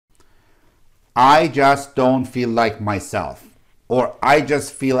I just don't feel like myself, or I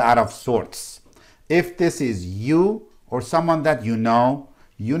just feel out of sorts. If this is you or someone that you know,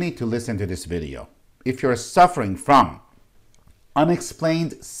 you need to listen to this video. If you're suffering from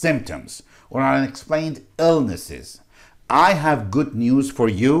unexplained symptoms or unexplained illnesses, I have good news for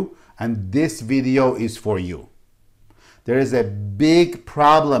you, and this video is for you. There is a big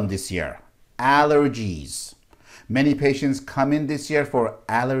problem this year: allergies. Many patients come in this year for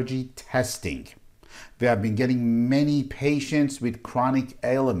allergy testing. We have been getting many patients with chronic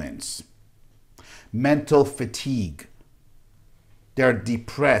ailments, mental fatigue. They're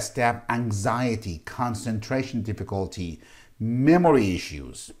depressed, they have anxiety, concentration difficulty, memory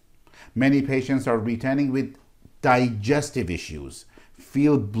issues. Many patients are returning with digestive issues,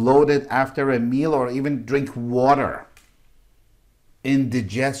 feel bloated after a meal or even drink water,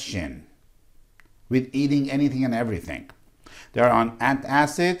 indigestion, with eating anything and everything. They're on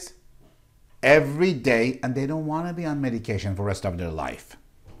antacids every day and they don't want to be on medication for the rest of their life.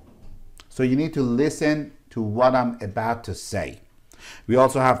 So you need to listen to what I'm about to say. We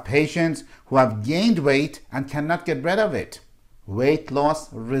also have patients who have gained weight and cannot get rid of it. Weight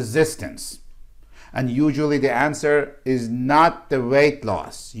loss resistance. And usually the answer is not the weight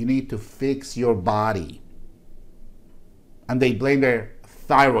loss. You need to fix your body. And they blame their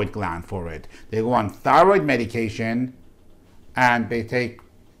thyroid gland for it. They go on thyroid medication and they take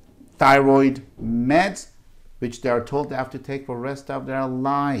thyroid meds, which they are told they have to take for the rest of their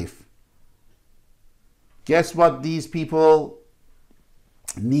life. Guess what these people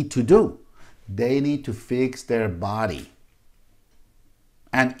need to do? They need to fix their body.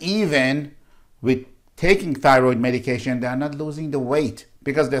 And even with taking thyroid medication, they are not losing the weight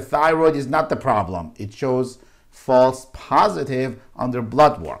because the thyroid is not the problem. It shows false positive on their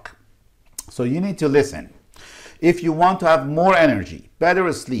blood work. So you need to listen. If you want to have more energy,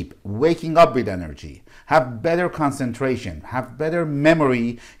 better sleep, waking up with energy, have better concentration, have better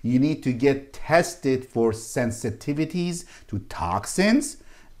memory, you need to get tested for sensitivities to toxins,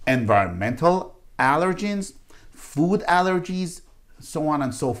 environmental allergens, food allergies, so on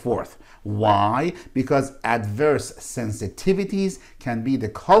and so forth. Why? Because adverse sensitivities can be the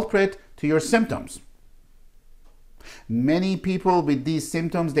culprit to your symptoms. Many people with these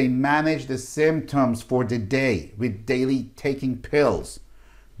symptoms, they manage the symptoms for the day with daily taking pills.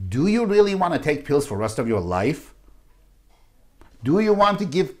 Do you really want to take pills for the rest of your life? Do you want to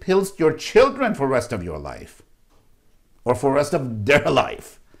give pills to your children for the rest of your life? Or for the rest of their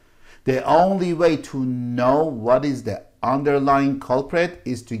life? The only way to know what is the underlying culprit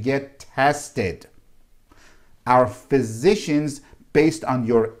is to get tested. Our physicians, based on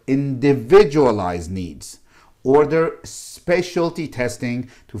your individualized needs, order specialty testing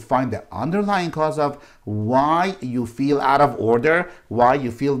to find the underlying cause of why you feel out of order, why you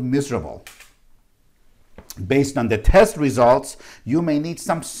feel miserable. Based on the test results, you may need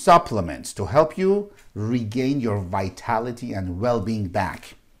some supplements to help you regain your vitality and well-being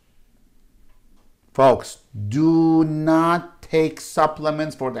back. Folks, do not take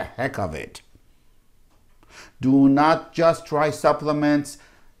supplements for the heck of it. Do not just try supplements.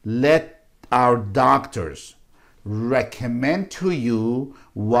 Let our doctors recommend to you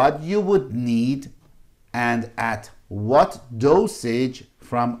what you would need and at what dosage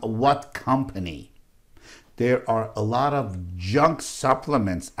from what company. There are a lot of junk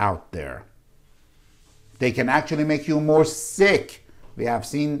supplements out there. They can actually make you more sick. We have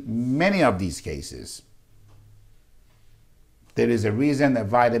seen many of these cases. There is a reason that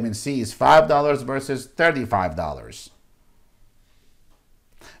vitamin C is $5 versus $35.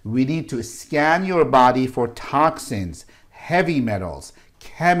 We need to scan your body for toxins, heavy metals,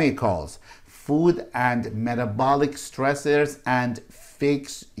 chemicals, food and metabolic stressors, and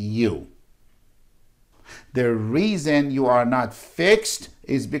fix you. The reason you are not fixed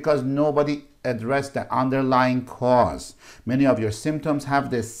is because nobody addressed the underlying cause. Many of your symptoms have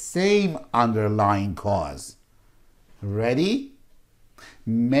the same underlying cause. Ready?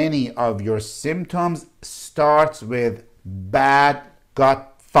 Many of your symptoms starts with bad gut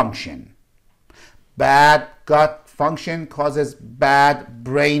function. Bad gut function causes bad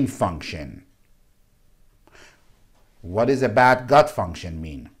brain function. What does a bad gut function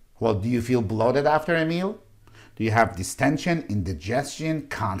mean? Well, do you feel bloated after a meal? Do you have distension, indigestion,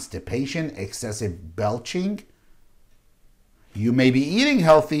 constipation, excessive belching? You may be eating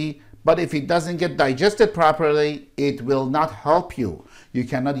healthy, but if it doesn't get digested properly, it will not help you. You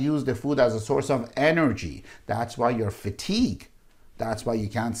cannot use the food as a source of energy. That's why you're fatigued. That's why you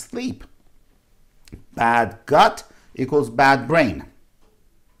can't sleep. Bad gut equals bad brain.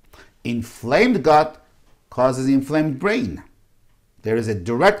 Inflamed gut causes inflamed brain. There is a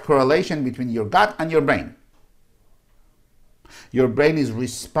direct correlation between your gut and your brain. Your brain is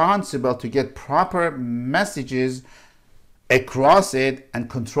responsible to get proper messages across it and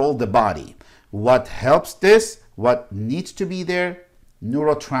control the body. What helps this? What needs to be there?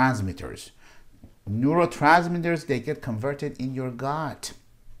 Neurotransmitters. Neurotransmitters, they get converted in your gut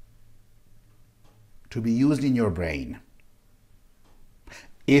to be used in your brain.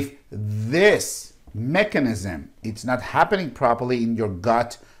 If this mechanism, it's not happening properly in your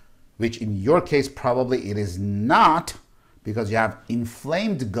gut, which in your case probably it is not, because you have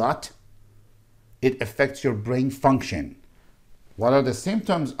inflamed gut, it affects your brain function. What are the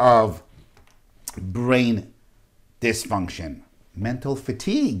symptoms of brain dysfunction? Mental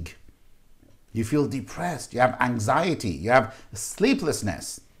fatigue. You feel depressed, you have anxiety, you have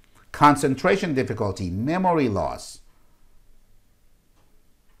sleeplessness, concentration difficulty, memory loss.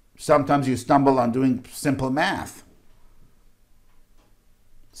 Sometimes you stumble on doing simple math.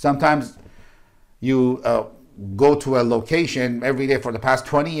 Sometimes you go to a location every day for the past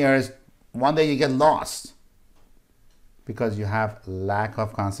 20 years. One day you get lost because you have lack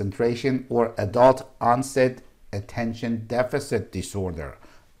of concentration or adult onset attention deficit disorder.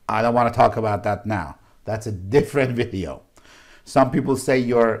 I don't want to talk about that now. That's a different video. Some people say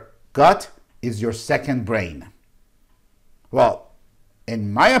your gut is your second brain. Well,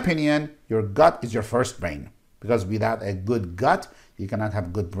 in my opinion, your gut is your first brain, because without a good gut, you cannot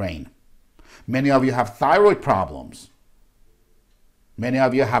have good brain. Many of you have thyroid problems. Many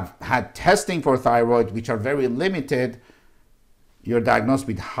of you have had testing for thyroid, which are very limited. You're diagnosed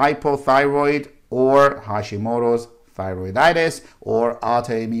with hypothyroid or Hashimoto's thyroiditis or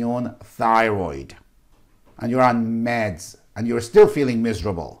autoimmune thyroid. And you're on meds and you're still feeling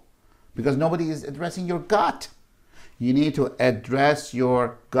miserable because nobody is addressing your gut. You need to address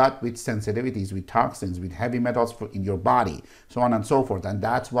your gut with sensitivities, with toxins, with heavy metals in your body, so on and so forth. And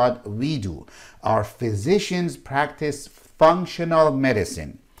that's what we do. Our physicians practice functional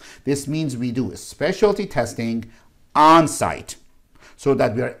medicine. This means we do specialty testing on site so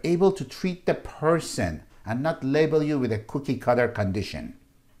that we are able to treat the person and not label you with a cookie cutter condition.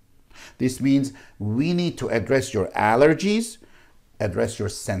 This means we need to address your allergies, address your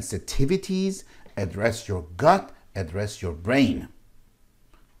sensitivities, address your gut, address your brain.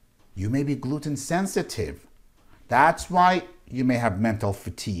 You may be gluten sensitive. That's why you may have mental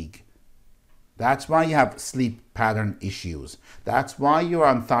fatigue. That's why you have sleep pattern issues. That's why you're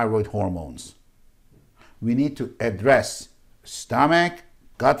on thyroid hormones. We need to address stomach,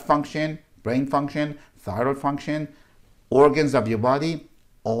 gut function, brain function, thyroid function, organs of your body,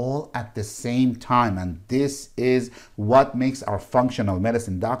 all at the same time. And this is what makes our functional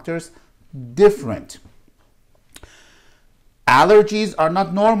medicine doctors different. Allergies are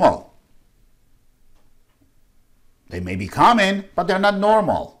not normal. They may be common, but they're not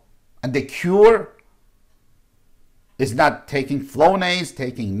normal. And the cure is not taking Flonase,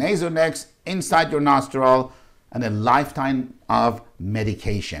 taking Nasonex inside your nostril, and a lifetime of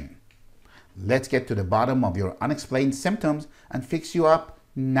medication. Let's get to the bottom of your unexplained symptoms and fix you up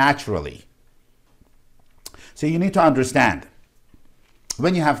naturally. So you need to understand,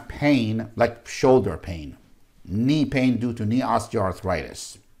 when you have pain, like shoulder pain, knee pain due to knee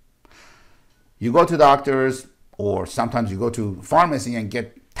osteoarthritis, you go to doctors, or sometimes you go to pharmacy and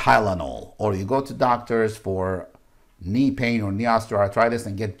get Tylenol, or you go to doctors for knee pain or knee osteoarthritis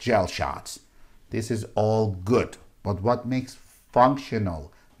and get gel shots. This is all good, but what makes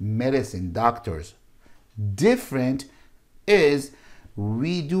functional medicine doctors different is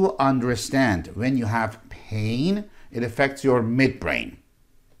we do understand when you have pain, it affects your midbrain.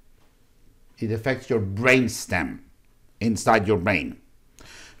 It affects your brain stem inside your brain.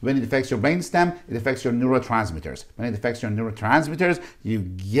 When it affects your brain stem, it affects your neurotransmitters. When it affects your neurotransmitters, you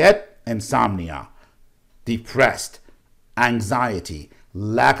get insomnia, depressed, anxiety,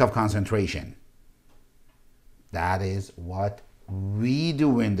 lack of concentration. That is what we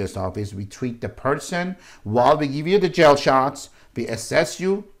do in this office. We treat the person while we give you the gel shots. We assess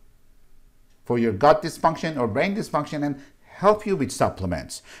you for your gut dysfunction or brain dysfunction and help you with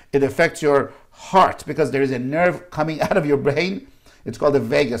supplements. It affects your heart because there is a nerve coming out of your brain. It's called the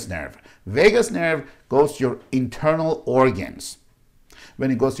vagus nerve. Vagus nerve goes to your internal organs.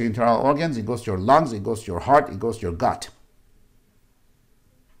 When it goes to your internal organs, it goes to your lungs, it goes to your heart, it goes to your gut.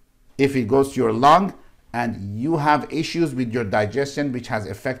 If it goes to your lung and you have issues with your digestion which has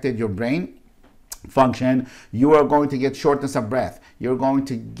affected your brain function, you are going to get shortness of breath. You're going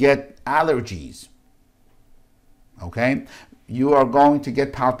to get allergies. Okay? You are going to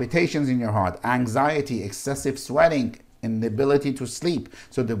get palpitations in your heart, anxiety, excessive sweating, inability to sleep.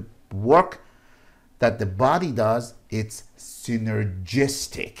 So the work that the body does, it's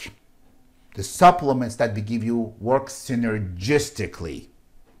synergistic. The supplements that we give you work synergistically.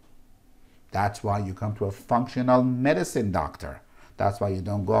 That's why you come to a functional medicine doctor. That's why you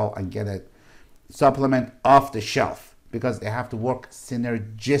don't go and get a supplement off the shelf, because they have to work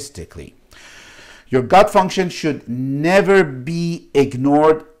synergistically. Your gut function should never be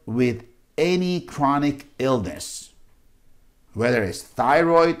ignored with any chronic illness, whether it's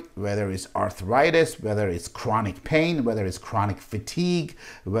thyroid, whether it's arthritis, whether it's chronic pain, whether it's chronic fatigue,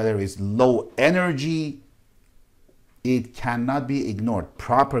 whether it's low energy. It cannot be ignored.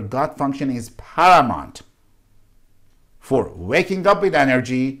 Proper gut function is paramount for waking up with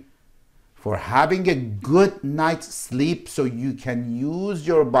energy, for having a good night's sleep so you can use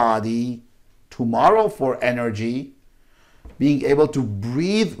your body tomorrow for energy, being able to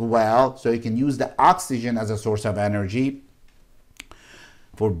breathe well so you can use the oxygen as a source of energy,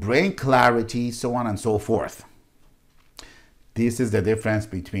 for brain clarity, so on and so forth. This is the difference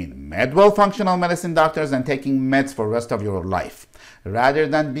between Medwell functional medicine doctors and taking meds for the rest of your life. Rather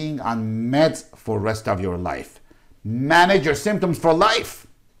than being on meds for the rest of your life, manage your symptoms for life.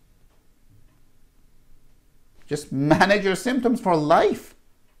 Just manage your symptoms for life.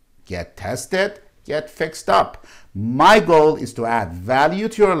 Get tested, get fixed up. My goal is to add value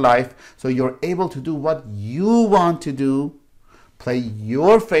to your life so you're able to do what you want to do, play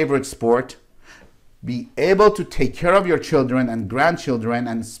your favorite sport, be able to take care of your children and grandchildren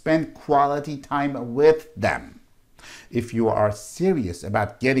and spend quality time with them. If you are serious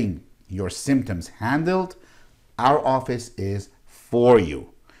about getting your symptoms handled, our office is for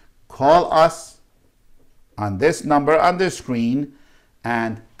you. Call us on this number on the screen,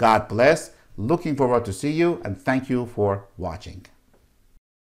 and God bless. Looking forward to see you, and thank you for watching.